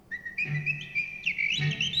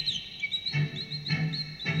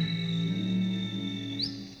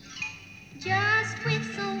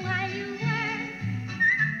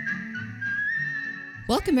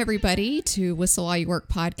Welcome, everybody, to Whistle While You Work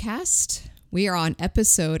podcast. We are on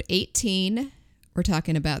episode 18. We're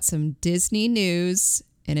talking about some Disney news,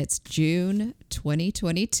 and it's June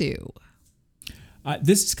 2022.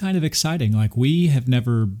 This is kind of exciting. Like, we have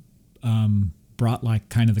never brought like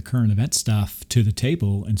kind of the current event stuff to the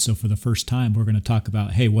table. And so for the first time, we're going to talk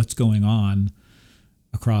about, hey, what's going on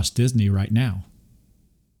across Disney right now?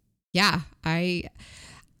 Yeah,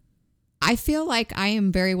 I feel like I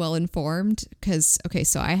am very well informed because, okay,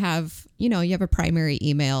 so I have, you have a primary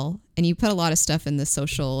email and you put a lot of stuff in the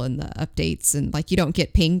social and the updates and like you don't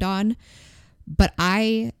get pinged on, but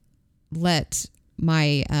I let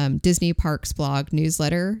my Disney Parks blog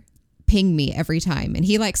newsletter ping me every time. And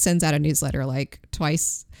he like sends out a newsletter like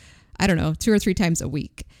twice, I don't know, 2 or 3 times a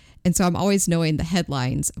week. And so I'm always knowing the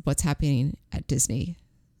headlines of what's happening at Disney.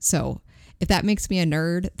 So if that makes me a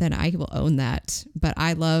nerd, then I will own that. But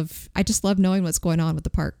I just love knowing what's going on with the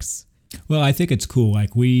parks. Well, I think it's cool.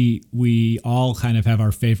 Like we all kind of have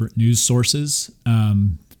our favorite news sources.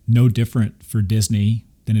 No different for Disney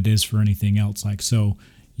than it is for anything else. Like, so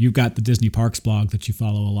you've got the Disney Parks blog that you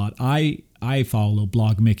follow a lot. I follow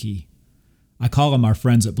Blog Mickey. I call them our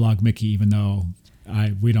friends at Blog Mickey, even though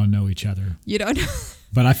we don't know each other. You don't know?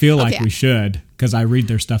 But I feel like we should because I read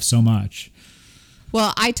their stuff so much.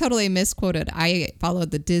 Well, I totally misquoted. I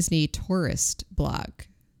followed the Disney Tourist blog.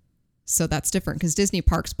 So that's different because Disney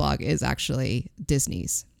Parks blog is actually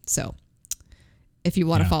Disney's. So if you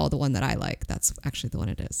want to follow the one that I like, that's actually the one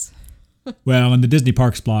it is. Well, and the Disney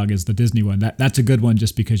Parks blog is the Disney one. That's a good one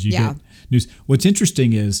just because you get news. What's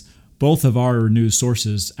interesting is both of our news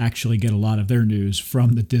sources actually get a lot of their news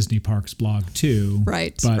from the Disney Parks blog too.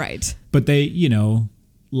 Right. But they,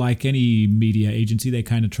 like any media agency, they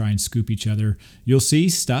kind of try and scoop each other. You'll see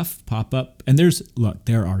stuff pop up. And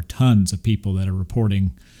there are tons of people that are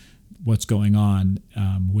reporting what's going on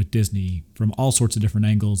with Disney from all sorts of different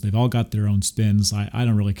angles. They've all got their own spins. I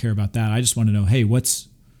don't really care about that. I just want to know, hey, what's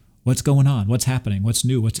going on? What's happening? What's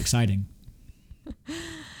new? What's exciting?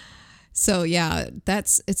 So yeah,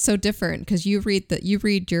 it's so different because you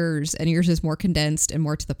read yours and yours is more condensed and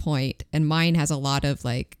more to the point, and mine has a lot of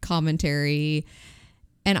like commentary.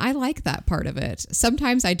 And I like that part of it.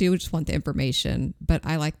 Sometimes I do just want the information, but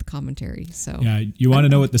I like the commentary. So yeah, you want to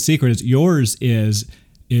know what the secret is? Yours is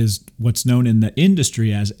what's known in the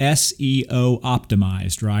industry as SEO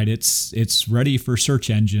optimized, right? It's ready for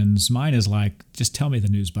search engines. Mine is like, just tell me the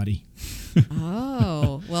news, buddy.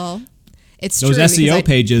 Oh, well, it's those true. Those SEO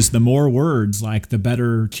pages, the more words, like the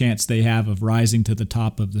better chance they have of rising to the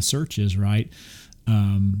top of the searches, right?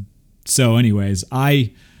 So anyways,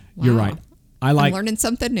 you're right. I'm learning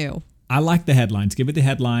something new. I like the headlines. Give me the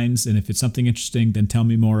headlines, and if it's something interesting, then tell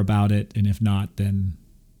me more about it. And if not, then,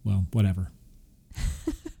 well, whatever.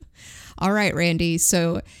 All right, Randy.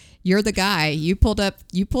 So you're the guy. You pulled up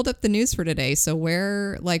the news for today. So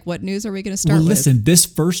what news are we going to start with? Well, listen, this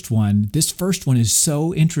first one is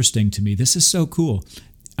so interesting to me. This is so cool.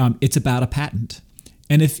 It's about a patent.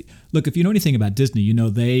 And if you know anything about Disney, you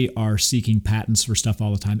know they are seeking patents for stuff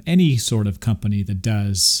all the time. Any sort of company that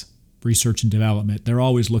does research and development, they're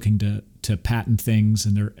always looking to patent things,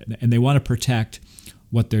 and they want to protect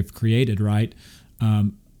what they've created, right?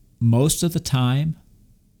 Most of the time,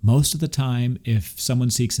 if someone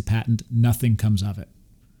seeks a patent, nothing comes of it.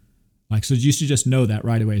 Like, so you should just know that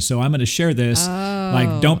right away. So I'm going to share this.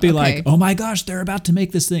 Don't be like, oh my gosh, they're about to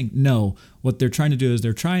make this thing. No, what they're trying to do is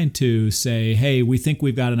they're trying to say, hey, we think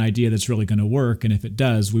we've got an idea that's really going to work, and if it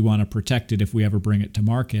does, we want to protect it if we ever bring it to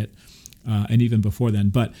market, and even before then.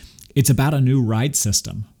 But it's about a new ride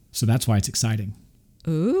system, so that's why it's exciting.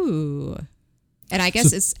 Ooh. And I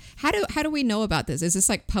guess it's how do we know about this? Is this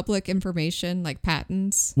like public information, like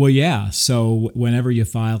patents? Well, yeah. So whenever you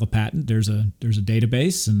file a patent, there's a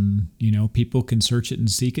database, and people can search it and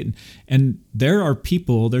seek it. And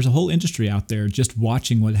there's a whole industry out there just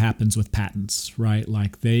watching what happens with patents, right?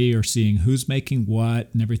 Like they are seeing who's making what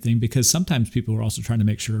and everything, because sometimes people are also trying to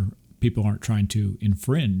make sure people aren't trying to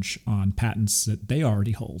infringe on patents that they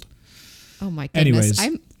already hold. Oh my goodness!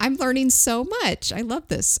 Anyways, I'm learning so much. I love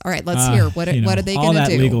this. All right, let's hear what are they going to do? All that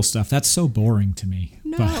legal stuff, that's so boring to me.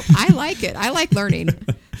 No, I like it. I like learning.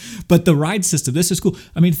 But the ride system, this is cool.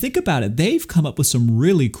 I mean, think about it. They've come up with some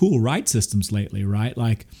really cool ride systems lately, right?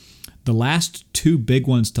 Like the last 2 big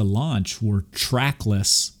ones to launch were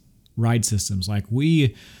trackless ride systems. Like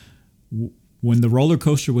when the roller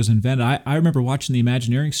coaster was invented, I remember watching the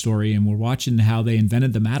Imagineering story, and we're watching how they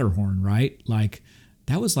invented the Matterhorn, right? Like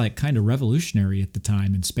that was like kind of revolutionary at the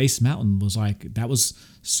time. And Space Mountain that was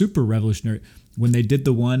super revolutionary. When they did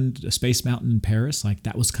the Space Mountain in Paris, like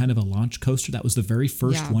that was kind of a launch coaster. That was the very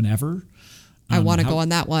first one ever. I want to go on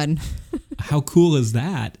that one. How cool is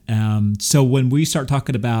that? So when we start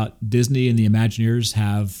talking about Disney and the Imagineers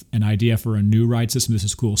have an idea for a new ride system, this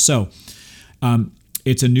is cool. So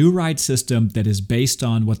it's a new ride system that is based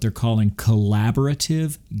on what they're calling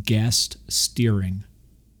collaborative guest steering.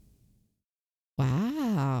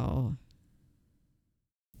 Wow.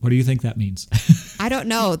 What do you think that means? I don't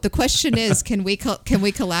know. The question is, can we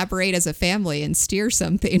collaborate as a family and steer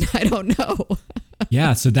something? I don't know.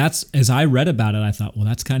 Yeah, so that's, as I read about it, I thought, well,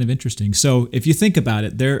 that's kind of interesting. So if you think about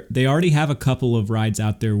it, they already have a couple of rides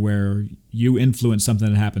out there where you influence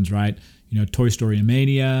something that happens, right? Toy Story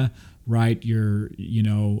Mania, right? Buzz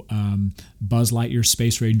Lightyear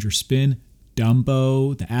Space Ranger Spin,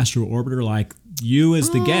 Dumbo, the Astro Orbiter, like you as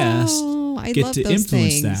the guest get to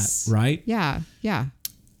influence that, right? Yeah.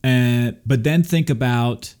 But then think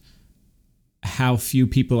about how few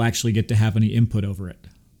people actually get to have any input over it.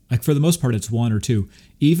 Like for the most part, it's one or two.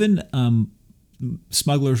 Even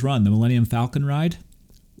Smuggler's Run, the Millennium Falcon ride,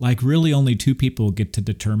 like really only two people get to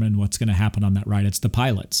determine what's going to happen on that ride. It's the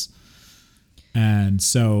pilots. And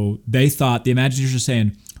so they thought, the Imagineers are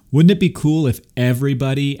saying, wouldn't it be cool if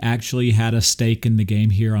everybody actually had a stake in the game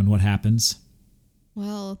here on what happens?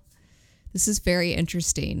 Well, this is very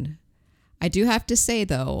interesting. I do have to say,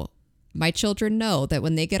 though, my children know that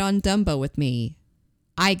when they get on Dumbo with me,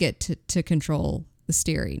 I get to control the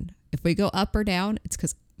steering. If we go up or down, it's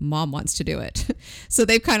because mom wants to do it. So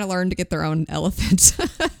they've kind of learned to get their own elephant.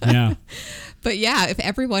 Yeah. But yeah, if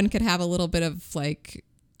everyone could have a little bit of like,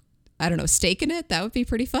 I don't know, stake in it, that would be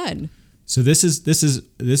pretty fun. So this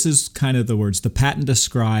is kind of the words. The patent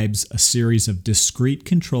describes a series of discrete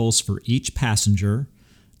controls for each passenger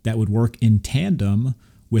that would work in tandem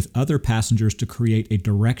with other passengers to create a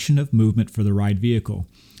direction of movement for the ride vehicle.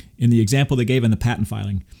 In the example they gave in the patent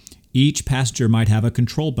filing, each passenger might have a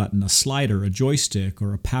control button, a slider, a joystick,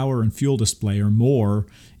 or a power and fuel display or more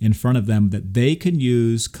in front of them that they can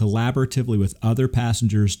use collaboratively with other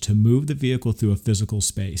passengers to move the vehicle through a physical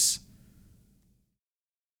space.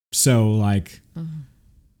 So like,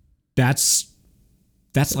 that's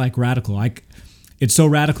like radical. Like, it's so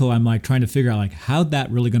radical. I'm like trying to figure out like how's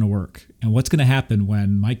that really going to work, and what's going to happen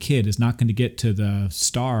when my kid is not going to get to the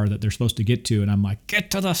star that they're supposed to get to, and I'm like,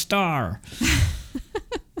 get to the star.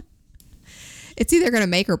 It's either going to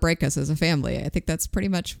make or break us as a family. I think that's pretty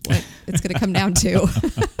much what it's going to come down to.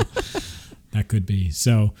 That could be.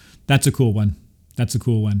 So that's a cool one.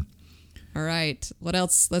 All right. What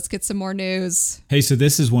else? Let's get some more news. Hey, so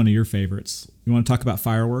this is one of your favorites. You want to talk about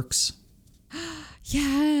fireworks?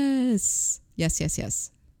 Yes.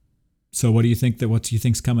 So what do you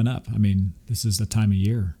think's coming up? I mean, this is the time of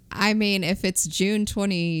year. I mean, if it's June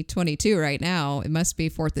 2022 right now, it must be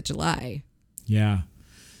 4th of July. Yeah.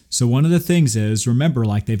 So one of the things is, remember,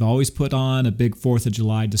 like they've always put on a big 4th of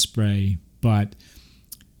July display, but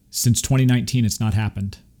since 2019, it's not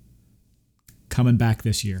happened. Coming back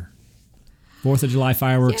this year. 4th of July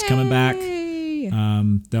fireworks. Yay! Coming back.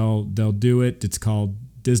 They'll do it. It's called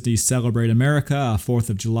Disney Celebrate America, a 4th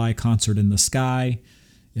of July concert in the sky.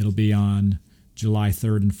 It'll be on July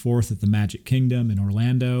 3rd and 4th at the Magic Kingdom in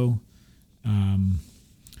Orlando.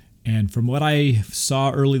 And from what I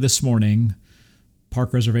saw early this morning,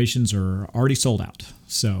 park reservations are already sold out.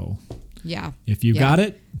 So yeah, if you got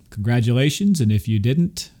it, congratulations. And if you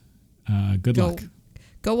didn't, good luck.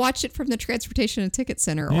 Go watch it from the Transportation and Ticket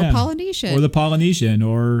Center or Polynesian. Or the Polynesian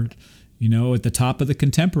or, at the top of the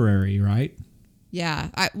Contemporary, right? Yeah.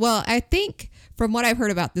 I think from what I've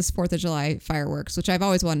heard about this 4th of July fireworks, which I've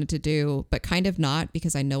always wanted to do, but kind of not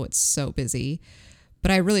because I know it's so busy,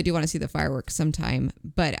 but I really do want to see the fireworks sometime.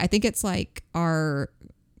 But I think it's like our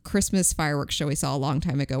Christmas fireworks show we saw a long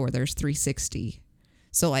time ago where there's 360.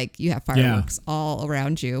 So like you have fireworks all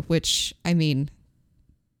around you, which I mean,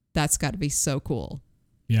 that's got to be so cool.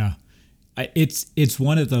 Yeah. It's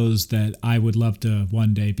one of those that I would love to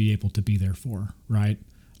one day be able to be there for, right?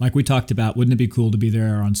 Like we talked about, wouldn't it be cool to be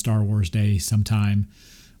there on Star Wars Day sometime?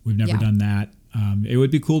 We've never done that. It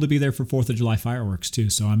would be cool to be there for 4th of July fireworks too.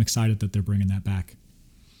 So I'm excited that they're bringing that back.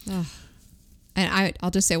 Oh. And I'll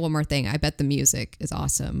just say one more thing. I bet the music is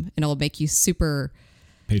awesome and it'll make you super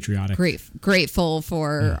patriotic, grateful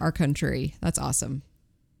for our country. That's awesome.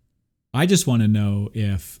 I just want to know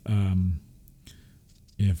if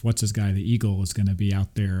what's his guy, the Eagle, is going to be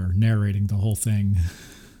out there narrating the whole thing.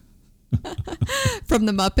 From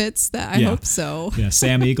the Muppets, I hope so. Yeah,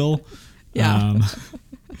 Sam Eagle. Yeah.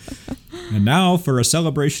 And now for a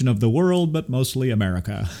celebration of the world, but mostly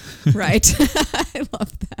America. Right. I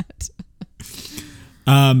love that.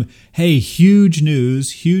 Hey, huge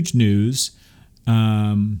news.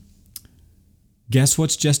 Guess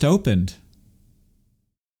what's just opened?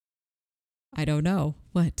 I don't know.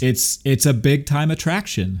 What? It's a big time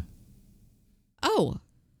attraction. Oh,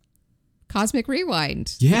 Cosmic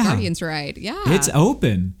Rewind. Yeah. The Guardians ride. Yeah. It's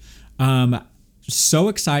open. So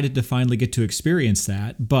excited to finally get to experience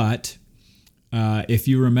that. But if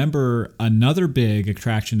you remember another big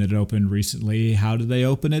attraction that opened recently, how did they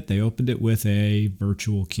open it? They opened it with a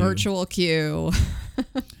virtual queue. Virtual queue.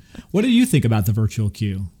 What do you think about the virtual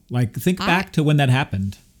queue? Like, think back to when that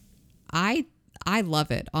happened. I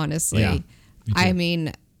love it, honestly. Yeah, me too. I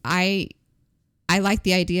mean, I like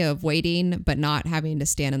the idea of waiting but not having to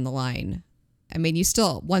stand in the line. I mean, you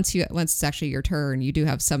still once it's actually your turn, you do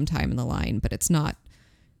have some time in the line, but it's not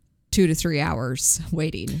 2 to 3 hours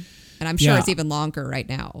waiting. And I'm sure it's even longer right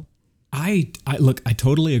now. I look, I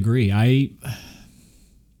totally agree.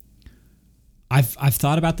 I've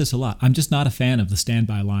thought about this a lot. I'm just not a fan of the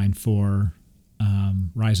standby line for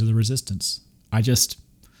Rise of the Resistance.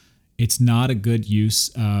 It's not a good use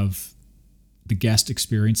of the guest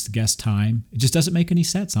experience, the guest time. It just doesn't make any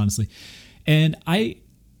sense, honestly. And I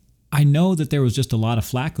know that there was just a lot of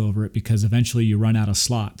flack over it because eventually you run out of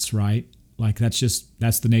slots, right? Like that's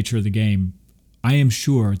the nature of the game. I am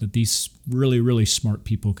sure that these really, really smart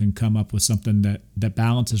people can come up with something that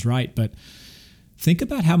balances right. But think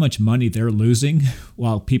about how much money they're losing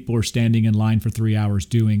while people are standing in line for 3 hours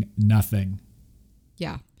doing nothing.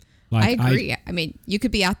 Yeah. I agree. I mean, you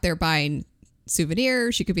could be out there buying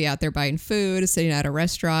souvenirs. You could be out there buying food, sitting at a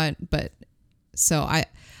restaurant. But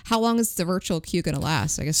how long is the virtual queue going to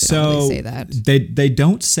last? I guess they don't really say that. They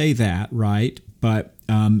don't say that, right? But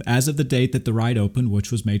as of the date that the ride opened, which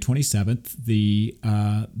was May 27th, the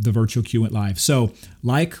virtual queue went live. So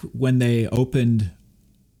like when they opened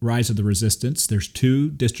Rise of the Resistance, there's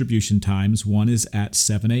 2 distribution times. One is at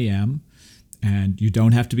 7 a.m., and you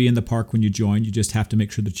don't have to be in the park when you join. You just have to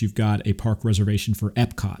make sure that you've got a park reservation for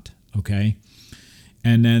Epcot, okay?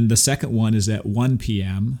 And then the second one is at 1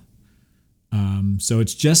 p.m., so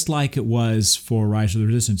it's just like it was for Rise of the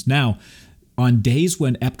Resistance. Now, on days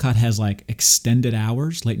when Epcot has like extended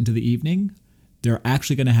hours late into the evening, they're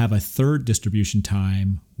actually going to have a third distribution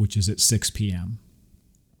time, which is at 6 p.m.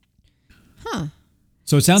 Huh.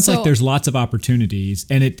 So it sounds like there's lots of opportunities.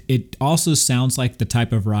 And it also sounds like the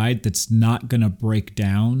type of ride that's not going to break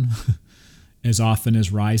down as often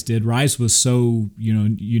as Rise did. Rise was so,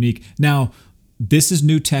 unique. Now, this is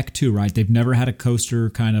new tech too, right? They've never had a coaster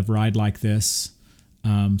kind of ride like this.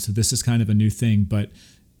 So this is kind of a new thing, but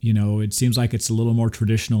it seems like it's a little more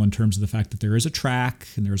traditional in terms of the fact that there is a track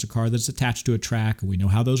and there's a car that's attached to a track and we know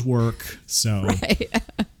how those work. So, right.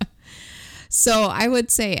 So I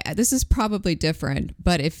would say this is probably different,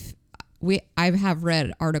 but I have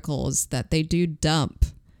read articles that they do dump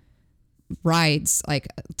rides like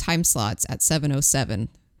time slots at 7:07,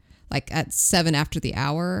 like at 7 after the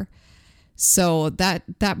hour. So that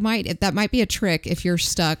might be a trick if you're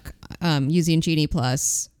stuck using Genie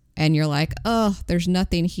Plus and you're like, oh, there's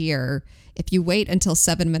nothing here. If you wait until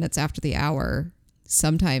 7 minutes after the hour,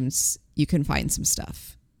 sometimes you can find some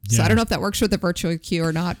stuff. Yeah. So I don't know if that works with the virtual queue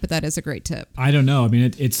or not, but that is a great tip. I don't know. I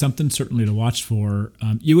mean, it's something certainly to watch for.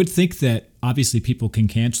 You would think that obviously people can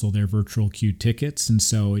cancel their virtual queue tickets, and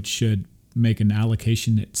so it should make an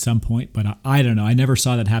allocation at some point. But I don't know. I never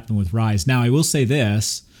saw that happen with Rise. Now, I will say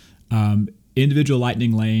this. Individual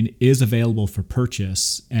Lightning Lane is available for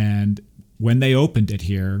purchase. And when they opened it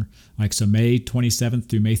here, like so May 27th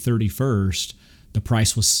through May 31st, the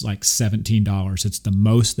price was like $17. It's the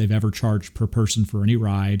most they've ever charged per person for any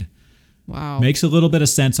ride. Wow. Makes a little bit of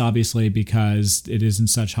sense, obviously, because it is in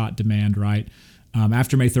such hot demand, right?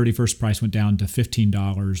 After May 31st, price went down to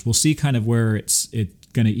 $15. We'll see kind of where it's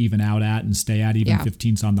going to even out at and stay at. Even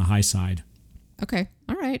 15's on the high side. Okay.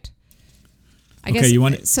 All right. I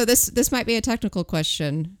guess so this might be a technical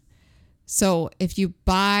question. So if you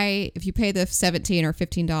pay the $17 or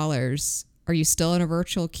 $15, are you still in a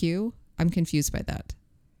virtual queue? I'm confused by that.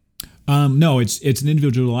 No, it's an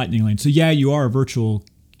individual Lightning Lane. So yeah, you are a virtual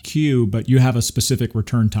queue, but you have a specific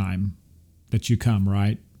return time that you come,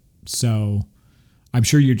 right? So I'm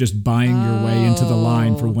sure you're just buying your way into the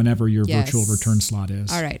line for whenever your virtual return slot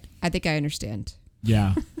is. All right. I think I understand.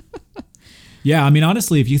 Yeah. Yeah, I mean,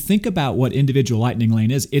 honestly, if you think about what individual Lightning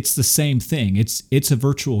Lane is, it's the same thing. It's a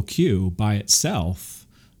virtual queue by itself.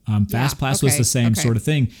 FastPass was the same sort of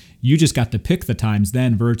thing. You just got to pick the times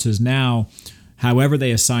then versus now, however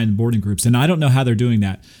they assign boarding groups. And I don't know how they're doing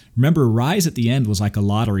that. Remember, Rise at the end was like a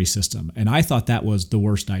lottery system, and I thought that was the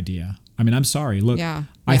worst idea. I mean, I'm sorry. Look,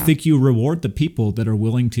 I think you reward the people that are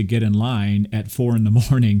willing to get in line at 4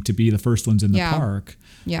 a.m. to be the first ones in the park.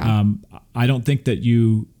 Yeah. I don't think that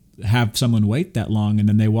you have someone wait that long and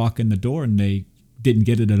then they walk in the door and they didn't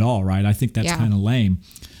get it at all, right? I think that's kind of lame.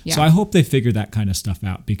 Yeah. So I hope they figure that kind of stuff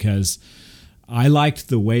out, because I liked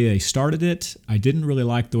the way they started it. I didn't really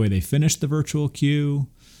like the way they finished the virtual queue,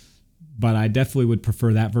 but I definitely would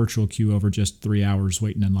prefer that virtual queue over just 3 hours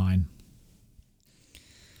waiting in line.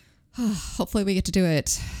 Hopefully we get to do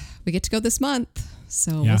it. We get to go this month,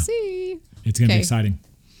 so Yeah. we'll see. It's going to be exciting.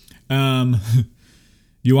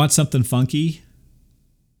 You want something funky?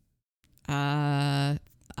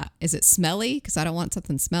 Is it smelly? Because I don't want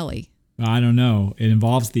something smelly. I don't know. It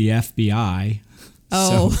involves the FBI.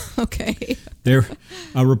 Oh, So okay.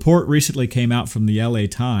 a report recently came out from the LA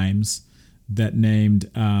Times that named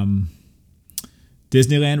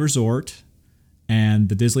Disneyland Resort and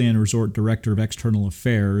the Disneyland Resort Director of External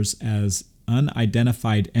Affairs as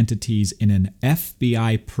unidentified entities in an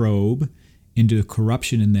FBI probe into the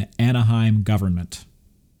corruption in the Anaheim government.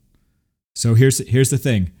 So here's the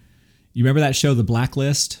thing. You remember that show, The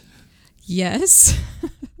Blacklist? Yes.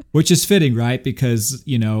 Which is fitting, right? Because,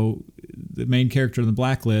 you know, the main character in The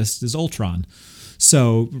Blacklist is Ultron.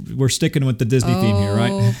 So we're sticking with the Disney theme here,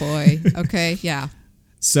 right? Oh, boy. Okay, yeah.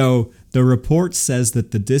 So the report says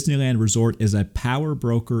that the Disneyland Resort is a power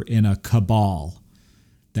broker in a cabal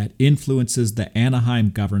that influences the Anaheim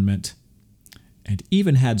government and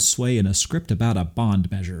even had sway in a script about a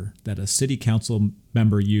bond measure that a city council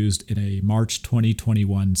member used in a March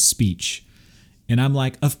 2021 speech. And I'm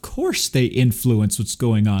like, of course they influence what's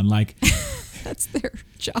going on. Like, That's their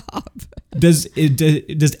job. does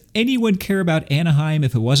anyone care about Anaheim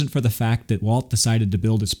if it wasn't for the fact that Walt decided to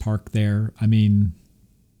build his park there? I mean,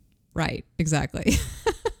 Right, exactly.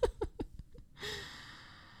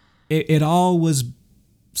 it all was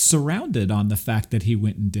surrounded on the fact that he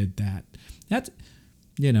went and did that. That's,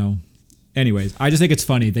 you know, anyways, I just think it's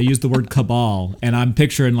funny. They use the word cabal, and I'm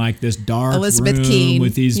picturing like this dark Elizabeth room Keene.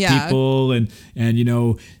 with these Yeah. people and you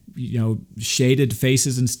know shaded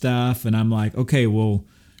faces and stuff, and I'm like, okay, well,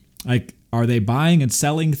 like, are they buying and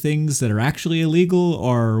selling things that are actually illegal,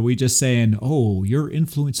 or are we just saying, oh, you're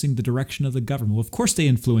influencing the direction of the government? Well, of course they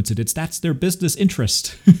influence it. That's their business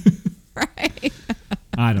interest. Right.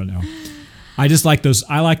 I don't know. I just like those.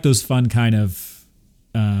 I like those fun kind of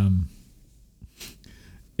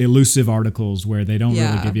elusive articles where they don't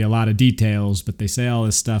really give you a lot of details, but they say all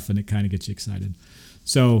this stuff and it kind of gets you excited.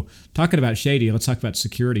 So, talking about shady, let's talk about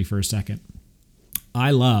security for a second. I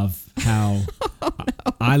love how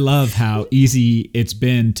I love how easy it's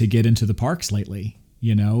been to get into the parks lately.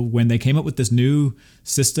 You know, when they came up with this new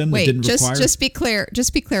system that didn't require. Just be clear.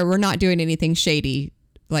 Just be clear. We're not doing anything shady.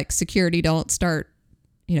 Like, security don't start,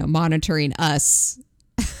 monitoring us.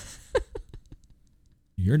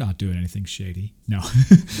 You're not doing anything shady. No.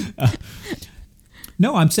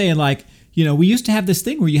 No, I'm saying, like, we used to have this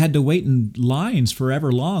thing where you had to wait in lines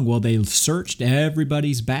forever long while they searched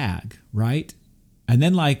everybody's bag, right? And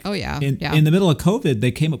then, like, Oh, yeah. In the middle of COVID,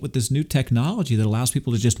 they came up with this new technology that allows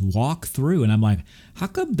people to just walk through. And I'm like, how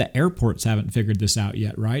come the airports haven't figured this out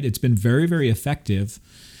yet, right? It's been very, very effective.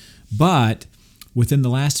 But within the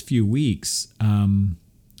last few weeks,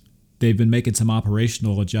 they've been making some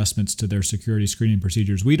operational adjustments to their security screening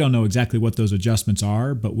procedures. We don't know exactly what those adjustments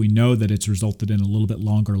are, but we know that it's resulted in a little bit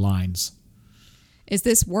longer lines. Is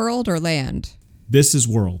this world or land? This is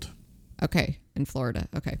world. Okay. In Florida.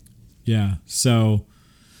 Okay. Yeah. So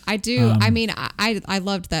I do. I mean, I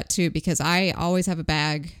loved that too, because I always have a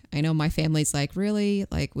bag. I know my family's like, really?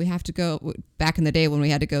 Like, we have to go back in the day when we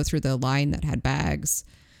had to go through the line that had bags.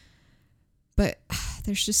 But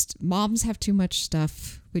there's just, moms have too much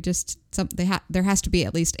stuff. There has to be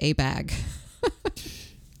at least a bag.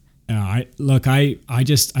 I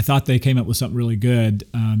thought they came up with something really good.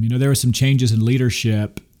 There were some changes in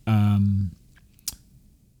leadership. And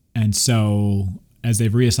so as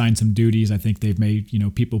they've reassigned some duties, I think they've made,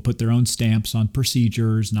 people put their own stamps on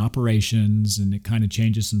procedures and operations, and it kind of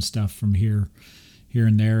changes some stuff from here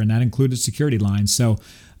and there. And that included security lines. So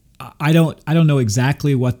I don't know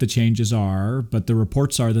exactly what the changes are, but the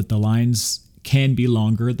reports are that the lines can be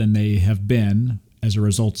longer than they have been as a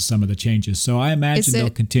result of some of the changes. So I imagine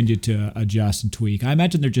they'll continue to adjust and tweak. I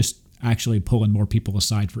imagine they're just actually pulling more people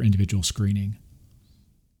aside for individual screening.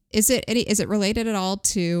 Is it related at all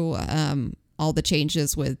to all the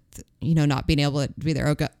changes with, not being able to be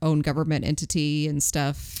their own government entity and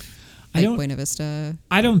stuff? Like Buena Vista?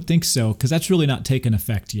 I don't think so, because that's really not taken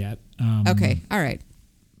effect yet. Okay. All right.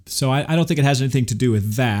 So I don't think it has anything to do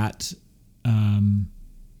with that.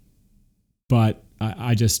 But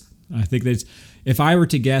I think that if I were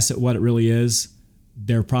to guess at what it really is,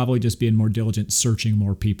 they're probably just being more diligent, searching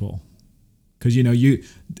more people. Because,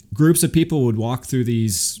 groups of people would walk through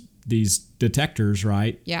these detectors,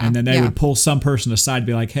 right? Yeah. And then they would pull some person aside and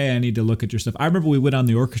be like, hey, I need to look at your stuff. I remember we went on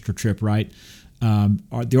the orchestra trip, right?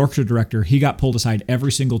 the orchestra director, he got pulled aside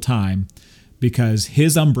every single time because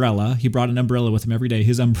his umbrella, he brought an umbrella with him every day,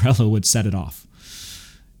 his umbrella would set it off.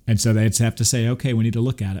 And so they'd have to say, okay, we need to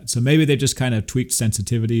look at it. So maybe they just kind of tweaked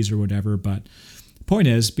sensitivities or whatever. But the point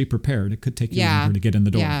is, be prepared. It could take you longer to get in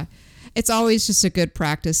the door. Yeah. It's always just a good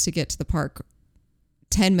practice to get to the park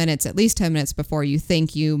at least 10 minutes before you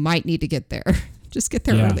think you might need to get there. Just get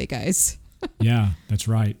there early, guys. Yeah, that's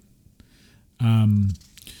right.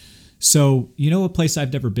 So, a place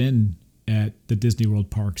I've never been at the Disney World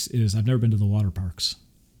parks is I've never been to the water parks.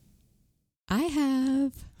 I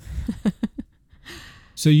have.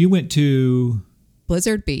 So you went to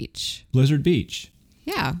Blizzard Beach. Blizzard Beach.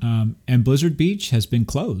 Yeah. And Blizzard Beach has been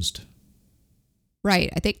closed.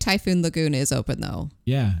 Right. I think Typhoon Lagoon is open though.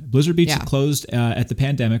 Yeah. Blizzard Beach is closed at the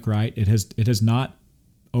pandemic, right? It has not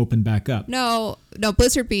opened back up. No,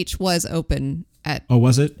 Blizzard Beach was open Oh,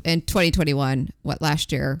 was it? In 2021,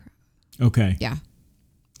 last year. Okay. Yeah.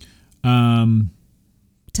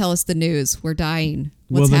 Tell us the news. We're dying.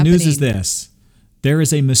 What's happening? News is this. There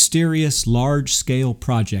is a mysterious large-scale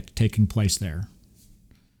project taking place there.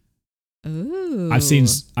 Ooh. I've seen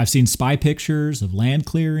spy pictures of land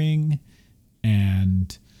clearing,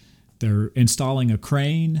 and they're installing a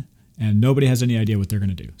crane, and nobody has any idea what they're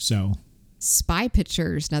going to do. So, spy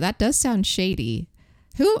pictures. Now that does sound shady.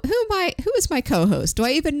 Who is my co-host? Do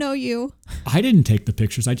I even know you? I didn't take the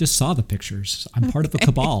pictures. I just saw the pictures. I'm part of a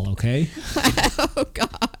cabal, okay? Oh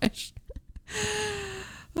gosh.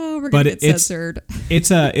 Oh, we're going to get censored.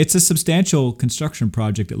 It's a substantial construction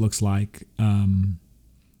project, it looks like.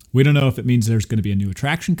 We don't know if it means there's going to be a new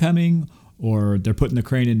attraction coming or they're putting the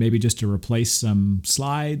crane in maybe just to replace some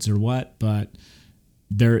slides or what, but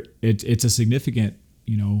it's a significant,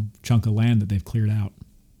 chunk of land that they've cleared out.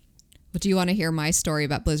 Well, do you want to hear my story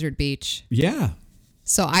about Blizzard Beach? Yeah.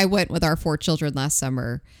 So I went with our 4 children last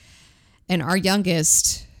summer, and our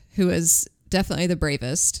youngest, who is definitely the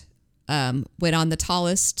bravest, went on the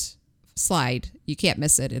tallest slide. You can't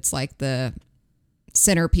miss it. It's like the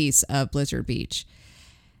centerpiece of Blizzard Beach.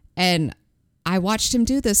 And I watched him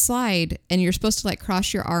do this slide, and you're supposed to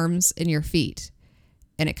cross your arms and your feet,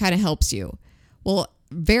 and it kind of helps you. Well,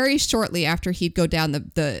 very shortly after he'd go down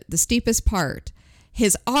the steepest part,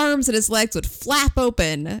 his arms and his legs would flap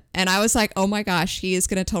open, and I was like, oh my gosh, he is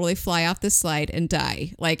going to totally fly off this slide and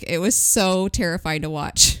die. It was so terrifying to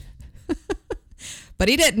watch. But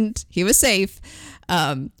he didn't. He was safe.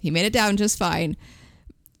 He made it down just fine.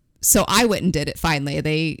 So I went and did it finally.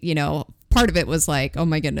 They, part of it was like, oh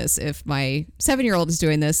my goodness, if my 7-year-old is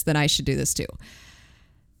doing this, then I should do this too.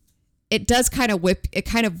 It does kind of it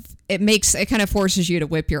kind of forces you to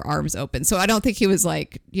whip your arms open. So I don't think he was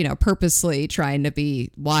purposely trying to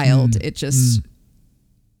be wild. It just,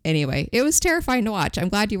 anyway, it was terrifying to watch. I'm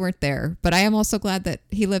glad you weren't there, but I am also glad that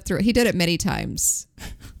he lived through it. He did it many times.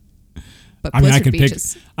 But I can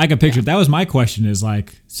picture it. That was my question is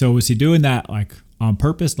so was he doing that on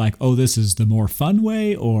purpose? Oh, this is the more fun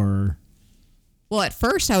way or? Well, at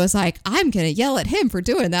first I was like, I'm going to yell at him for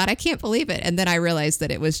doing that. I can't believe it. And then I realized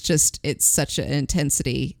that it's such an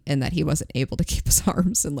intensity and that he wasn't able to keep his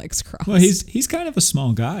arms and legs crossed. Well, he's kind of a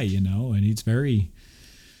small guy, and he's very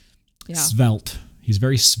svelte. He's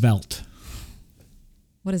very svelte.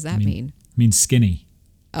 What does that mean? It means skinny.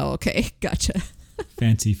 Oh, okay. Gotcha.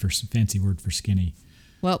 Fancy word for skinny.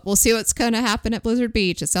 Well, we'll see what's going to happen at Blizzard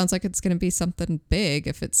Beach. It sounds like it's going to be something big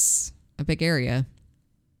if it's a big area.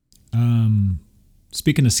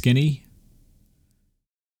 Speaking of skinny,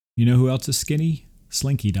 you know who else is skinny?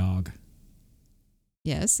 Slinky Dog.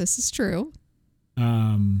 Yes, this is true.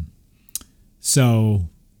 So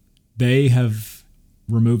they have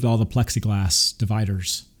removed all the plexiglass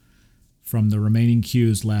dividers from the remaining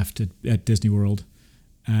queues left at Disney World.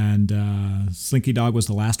 And Slinky Dog was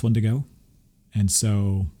the last one to go. And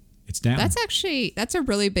so it's down. That's a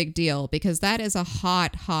really big deal because that is a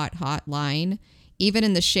hot line, even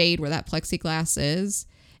in the shade where that plexiglass is.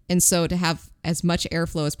 And so to have as much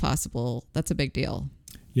airflow as possible, that's a big deal.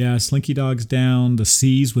 Yeah, Slinky Dog's down. The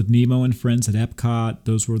Seas with Nemo and Friends at Epcot,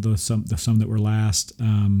 those were some that were last.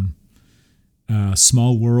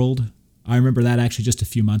 Small World, I remember that actually just a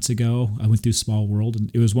few months ago. I went through Small World,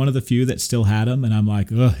 and it was one of the few that still had them, and I'm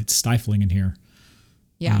like, ugh, it's stifling in here.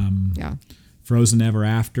 Yeah, yeah. Frozen Ever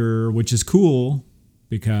After, which is cool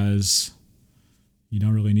because you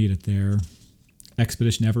don't really need it there.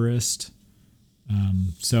 Expedition Everest.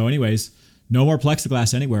 So anyways, no more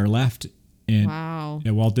plexiglass anywhere left at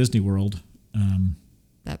Walt Disney World.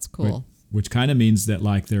 That's cool. Which kind of means that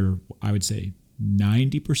they're, I would say,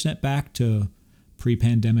 90% back to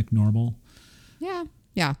pre-pandemic normal. Yeah,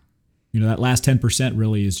 yeah. That last 10%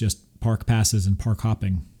 really is just park passes and park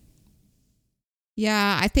hopping.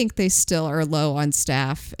 Yeah, I think they still are low on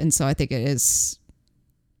staff. And so I think it is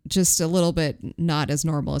just a little bit not as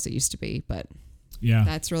normal as it used to be. But Yeah.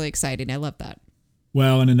 that's really exciting. I love that.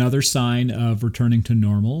 Well, and another sign of returning to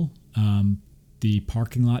normal, the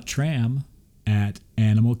parking lot tram at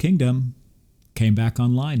Animal Kingdom came back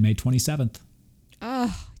online May 27th.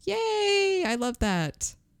 Oh, yay. I love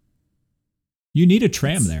that. You need a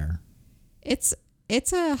tram there. That's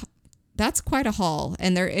quite a haul.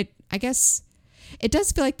 And I guess it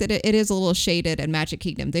does feel like that it is a little shaded at Magic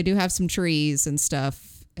Kingdom. They do have some trees and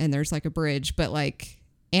stuff, and there's like a bridge, but like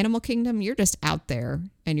Animal Kingdom, you're just out there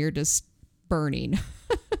and you're just burning.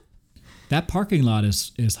 That parking lot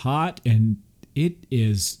is hot, and it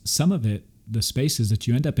is, some of it, the spaces that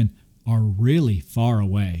you end up in are really far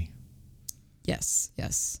away. Yes.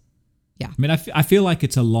 Yeah. I mean, I feel like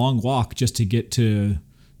it's a long walk just to get to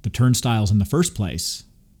the turnstiles in the first place.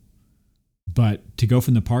 But to go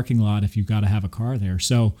from the parking lot, if you've got to have a car there.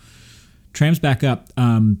 So trams back up.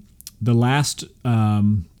 The last,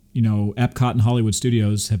 Epcot and Hollywood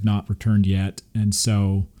Studios have not returned yet. And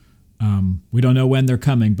so we don't know when they're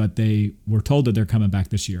coming, but they were told that they're coming back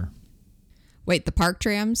this year. Wait, the park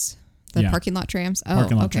trams? The parking lot trams? Oh,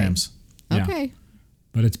 parking lot okay. trams. Yeah. Okay.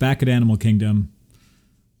 But it's back at Animal Kingdom.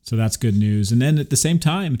 So that's good news. And then at the same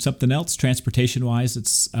time, something else transportation-wise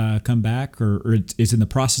that's come back or it is in the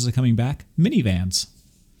process of coming back, minivans.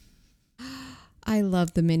 I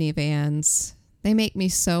love the minivans. They make me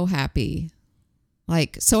so happy.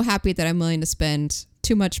 Like, so happy that I'm willing to spend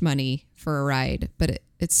too much money for a ride. But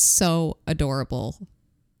it's so adorable.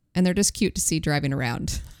 And they're just cute to see driving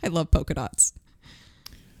around. I love polka dots.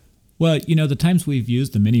 Well, the times we've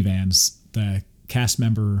used the minivans, the cast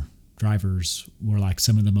member drivers were like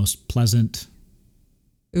some of the most pleasant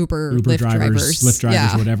Uber Lyft drivers,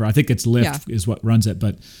 yeah. whatever. I think it's Lyft is what runs it,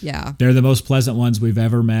 but yeah, they're the most pleasant ones we've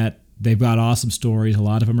ever met. They've got awesome stories. A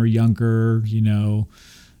lot of them are younger,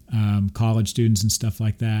 college students and stuff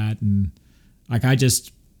like that. And like, I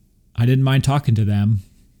didn't mind talking to them.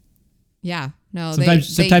 Yeah. No,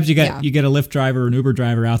 sometimes you get a Lyft driver or an Uber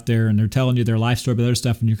driver out there and they're telling you their life story about other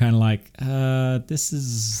stuff, and you're kind of like, this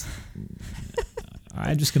is.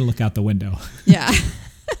 I'm just gonna look out the window. Yeah.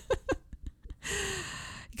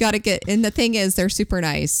 Got to get, and the thing is, they're super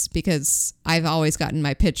nice because I've always gotten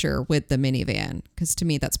my picture with the minivan because to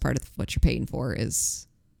me that's part of what you're paying for is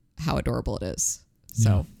how adorable it is.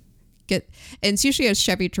 So and it's usually a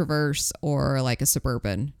Chevy Traverse or like a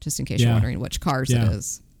Suburban, just in case you're wondering which cars it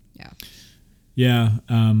is. Yeah. Yeah.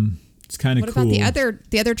 It's kind of cool. What about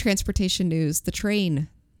the other transportation news? The train.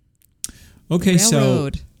 Okay, so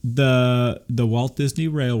the Walt Disney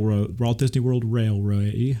Walt Disney World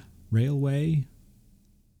Railway.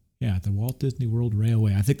 Yeah, the Walt Disney World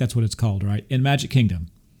Railway. I think that's what it's called, right? In Magic Kingdom.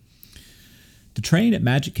 The train at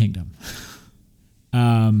Magic Kingdom.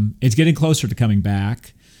 It's getting closer to coming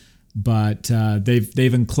back, but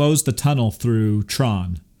they've enclosed the tunnel through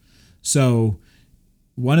Tron. So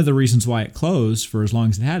one of the reasons why it closed for as long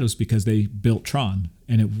as it had was because they built Tron,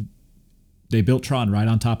 and they built Tron right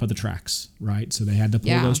on top of the tracks, right? So they had to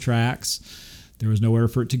pull those tracks. There was nowhere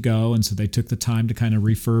for it to go, and so they took the time to kind of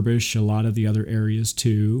refurbish a lot of the other areas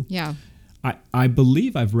too. Yeah. I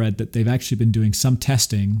believe I've read that they've actually been doing some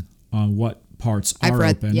testing on what parts are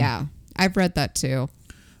open. Yeah, I've read that too.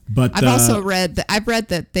 But I've also read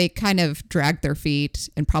that they kind of dragged their feet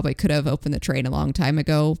and probably could have opened the train a long time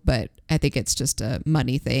ago, but I think it's just a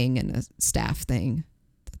money thing and a staff thing.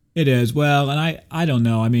 It is. Well, and I don't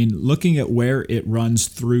know. I mean, looking at where it runs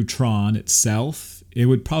through Tron itself, it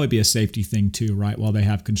would probably be a safety thing too, right? While they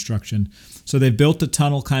have construction. So they've built a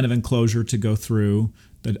tunnel kind of enclosure to go through.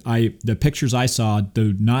 The pictures I saw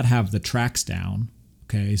do not have the tracks down.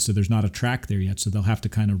 Okay, so there's not a track there yet, so they'll have to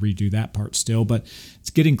kind of redo that part still, but it's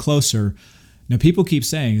getting closer. Now, people keep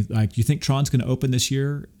saying, like, do you think Tron's going to open this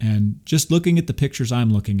year? And just looking at the pictures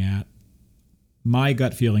I'm looking at, my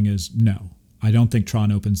gut feeling is no. I don't think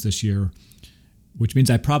Tron opens this year, which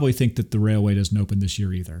means I probably think that the railway doesn't open this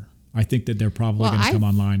year either. I think that they're probably going to come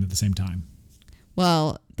online at the same time.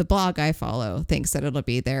 Well, the blog I follow thinks that it'll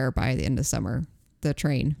be there by the end of summer, the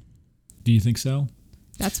train. Do you think so?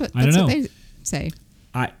 That's what they say.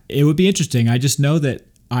 It would be interesting. I just know that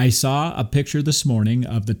I saw a picture this morning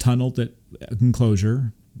of the tunnel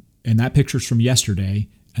enclosure, and that picture's from yesterday,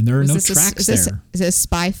 and there are no tracks there. Is this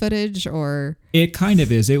spy footage or? It kind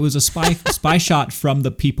of is. It was a spy shot from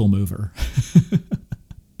the People Mover.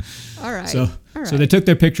 All right. So they took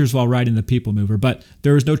their pictures while riding the People Mover, but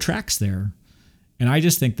there was no tracks there, and I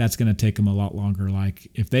just think that's going to take them a lot longer. Like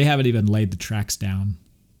if they haven't even laid the tracks down.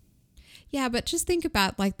 Yeah, but just think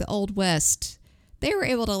about like the Old West. They were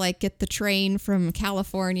able to like get the train from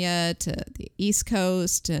California to the East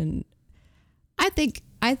Coast, and I think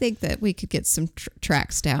that we could get some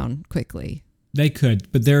tracks down quickly. They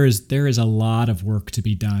could, but there is a lot of work to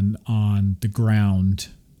be done on the ground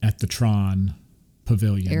at the Tron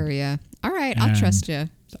Pavilion area. All right, I'll trust you.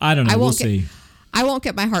 I don't know. We'll see. I won't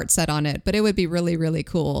get my heart set on it, but it would be really, really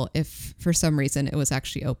cool if for some reason it was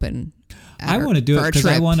actually open. I want to do it because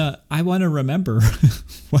I want to remember.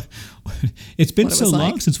 It's been so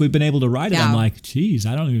long since we've been able to ride it. I'm like, geez,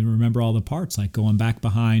 I don't even remember all the parts. Like going back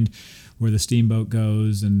behind where the steamboat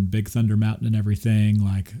goes and Big Thunder Mountain and everything.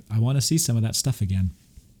 Like I want to see some of that stuff again.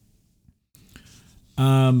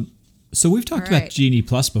 So we've talked about Genie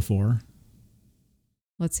Plus before.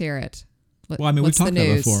 Let's hear it. Well, I mean, we've talked about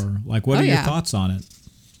it before. Like, what are your thoughts on it?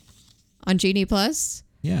 On Genie Plus?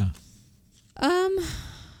 Yeah.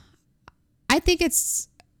 I think it's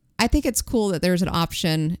cool that there's an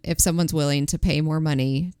option if someone's willing to pay more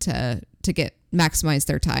money to maximize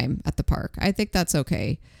their time at the park. I think that's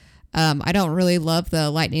okay. I don't really love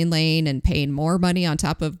the Lightning Lane and paying more money on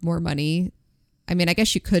top of more money. I mean, I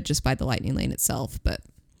guess you could just buy the Lightning Lane itself, but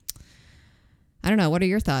I don't know. What are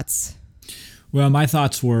your thoughts? Well, my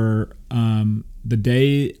thoughts were the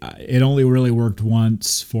day it only really worked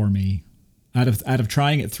once for me. Out of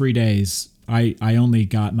trying it 3 days, I only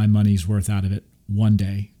got my money's worth out of it one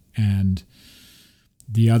day, and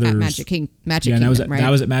the others at Magic Kingdom, right? That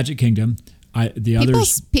was at Magic Kingdom.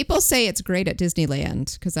 People say it's great at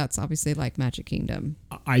Disneyland because that's obviously like Magic Kingdom.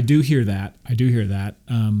 I do hear that.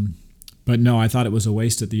 But no, I thought it was a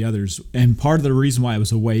waste at the others. And part of the reason why it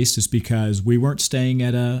was a waste is because we weren't staying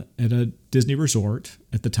at a Disney resort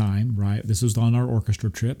at the time, right? This was on our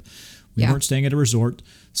orchestra trip. We weren't staying at a resort.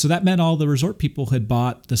 So that meant all the resort people had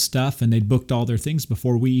bought the stuff and they'd booked all their things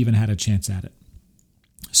before we even had a chance at it.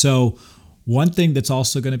 So one thing that's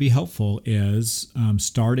also going to be helpful is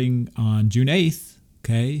starting on June 8th,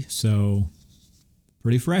 okay, so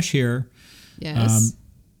pretty fresh here. Yes.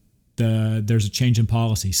 There's a change in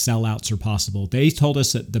policy. Sellouts are possible. They told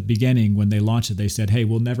us at the beginning when they launched it, they said, hey,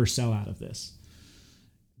 we'll never sell out of this.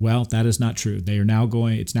 Well, that is not true. They are now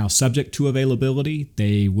it's now subject to availability.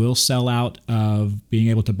 They will sell out of being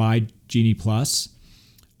able to buy Genie Plus,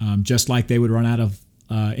 just like they would run out of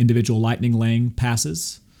individual Lightning Lane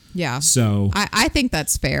passes. Yeah. So I think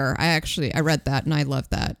that's fair. I read that and I love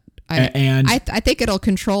that. I think it'll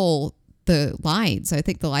control the lines. I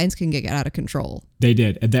think the lines can get out of control. They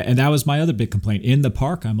did. And that was my other big complaint. In the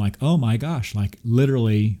park, I'm like, oh my gosh, like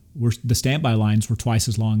literally the standby lines were twice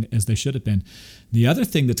as long as they should have been. The other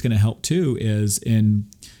thing that's going to help too is in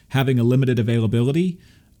having a limited availability,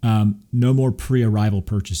 no more pre-arrival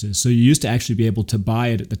purchases. So you used to actually be able to buy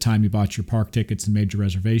it at the time you bought your park tickets and made your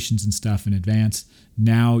reservations and stuff in advance.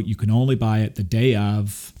 Now you can only buy it the day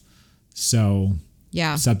of. So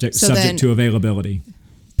subject to availability.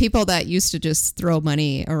 People that used to just throw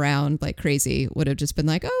money around like crazy would have just been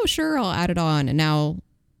like, oh, sure, I'll add it on. And now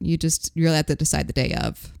you really have to decide the day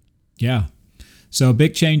of. Yeah. So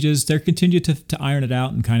big changes. They're continue to iron it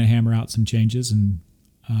out and kind of hammer out some changes. And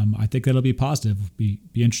I think that'll be positive. Be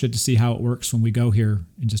interested to see how it works when we go here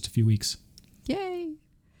in just a few weeks. Yay.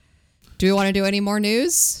 Do we want to do any more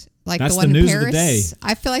news? Like that's the one the news in Paris? Of the day.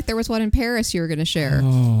 I feel like there was one in Paris you were going to share.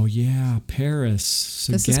 Oh, yeah, Paris.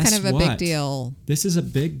 So this is kind of a big deal. This is a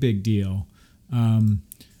big deal. On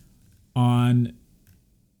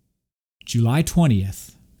July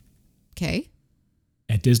 20th, okay,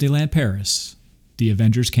 at Disneyland Paris, the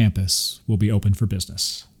Avengers Campus will be open for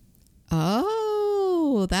business.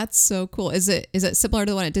 Oh, that's so cool. Is it similar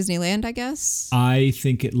to the one at Disneyland, I guess? I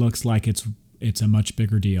think it looks like it's a much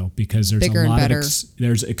bigger deal because there's bigger a lot of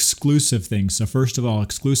there's exclusive things. So first of all,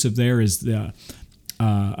 exclusive there is the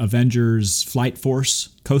Avengers Flight Force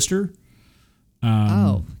coaster.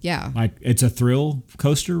 Like it's a thrill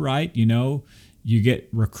coaster, right? You know, you get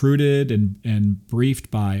recruited and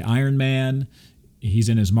briefed by Iron Man. He's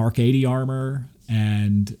in his Mark 80 armor.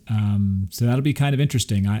 And so that'll be kind of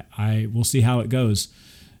interesting. We'll see how it goes.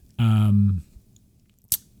 And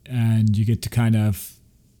you get to kind of,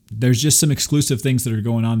 there's just some exclusive things that are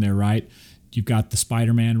going on there, right? You've got the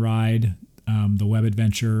Spider-Man ride, the Web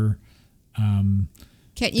Adventure.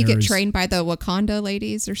 Can't you get trained by the Wakanda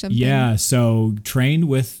ladies or something? Yeah, so trained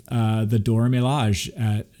with the Dora Milaje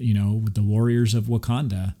at, the Warriors of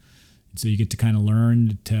Wakanda. So you get to kind of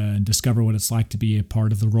learn to discover what it's like to be a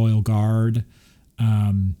part of the Royal Guard.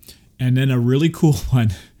 And then a really cool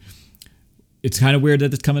one. It's kind of weird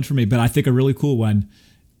that it's coming from me, but I think a really cool one.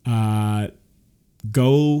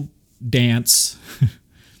 Go dance.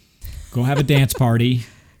 Go have a dance party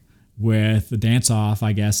with the dance off,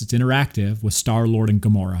 I guess. It's interactive with Star-Lord and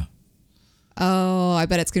Gamora. Oh, I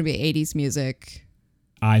bet it's going to be 80s music.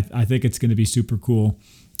 I think it's going to be super cool.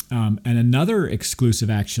 And another exclusive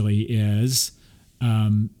actually is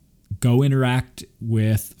go interact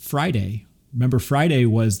with Friday. Remember, Friday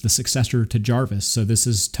was the successor to Jarvis. So this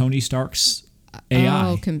is Tony Stark's AI.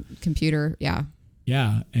 Oh, computer. Yeah.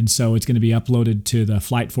 Yeah. And so it's going to be uploaded to the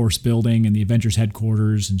Flight Force building and the Avengers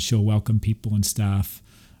headquarters, and she'll welcome people and stuff.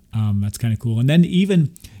 That's kind of cool. And then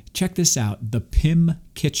even check this out, the Pym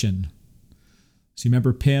kitchen. So you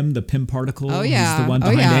remember Pym, the Pym particle? Oh, yeah. He's the one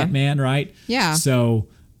behind Ant-Man, right? Yeah. So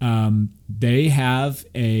they have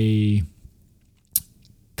a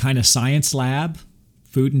kind of science lab,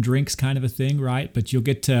 food and drinks kind of a thing, right? But you'll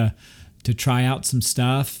get to try out some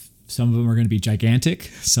stuff. Some of them are going to be gigantic.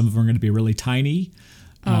 Some of them are going to be really tiny.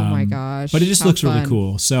 Oh my gosh. But it just looks fun. really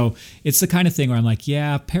cool. So it's the kind of thing where I'm like,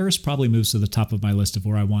 yeah, Paris probably moves to the top of my list of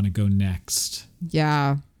where I want to go next.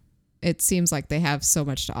 Yeah. It seems like they have so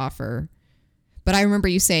much to offer. But I remember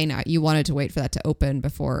you saying you wanted to wait for that to open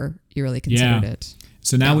before you really considered it.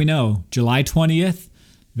 So now we know July 20th,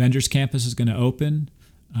 Avengers Campus is going to open.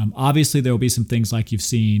 Obviously, there will be some things like you've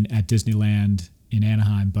seen at Disneyland in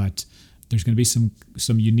Anaheim, but there's going to be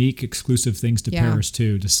some unique, exclusive things to Paris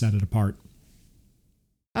too to set it apart.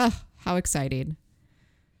 Oh, how exciting.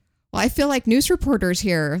 Well, I feel like news reporters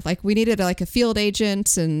here, like we needed like a field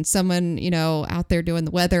agent and someone, out there doing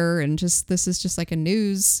the weather, and this is just like a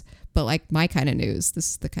news, but like my kind of news.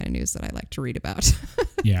 This is the kind of news that I like to read about.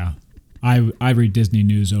 Yeah. I read Disney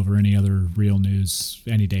news over any other real news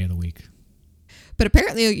any day of the week. But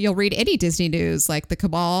apparently you'll read any Disney news like the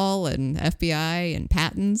Cabal and FBI and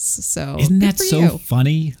patents. So isn't that so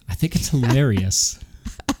funny? I think it's hilarious.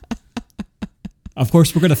 Of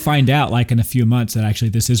course, we're going to find out like in a few months that actually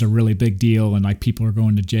this is a really big deal and like people are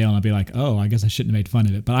going to jail, and I'll be like, oh, I guess I shouldn't have made fun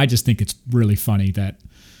of it. But I just think it's really funny that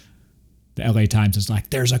the LA Times is like,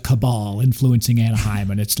 there's a cabal influencing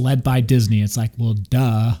Anaheim and it's led by Disney. It's like, well,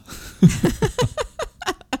 duh.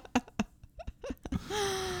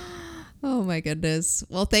 Oh my goodness.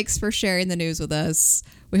 Well, thanks for sharing the news with us.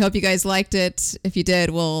 We hope you guys liked it. If you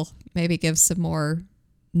did, we'll maybe give some more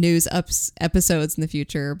news episodes in the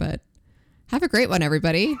future, but have a great one,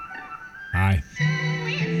 everybody. Bye.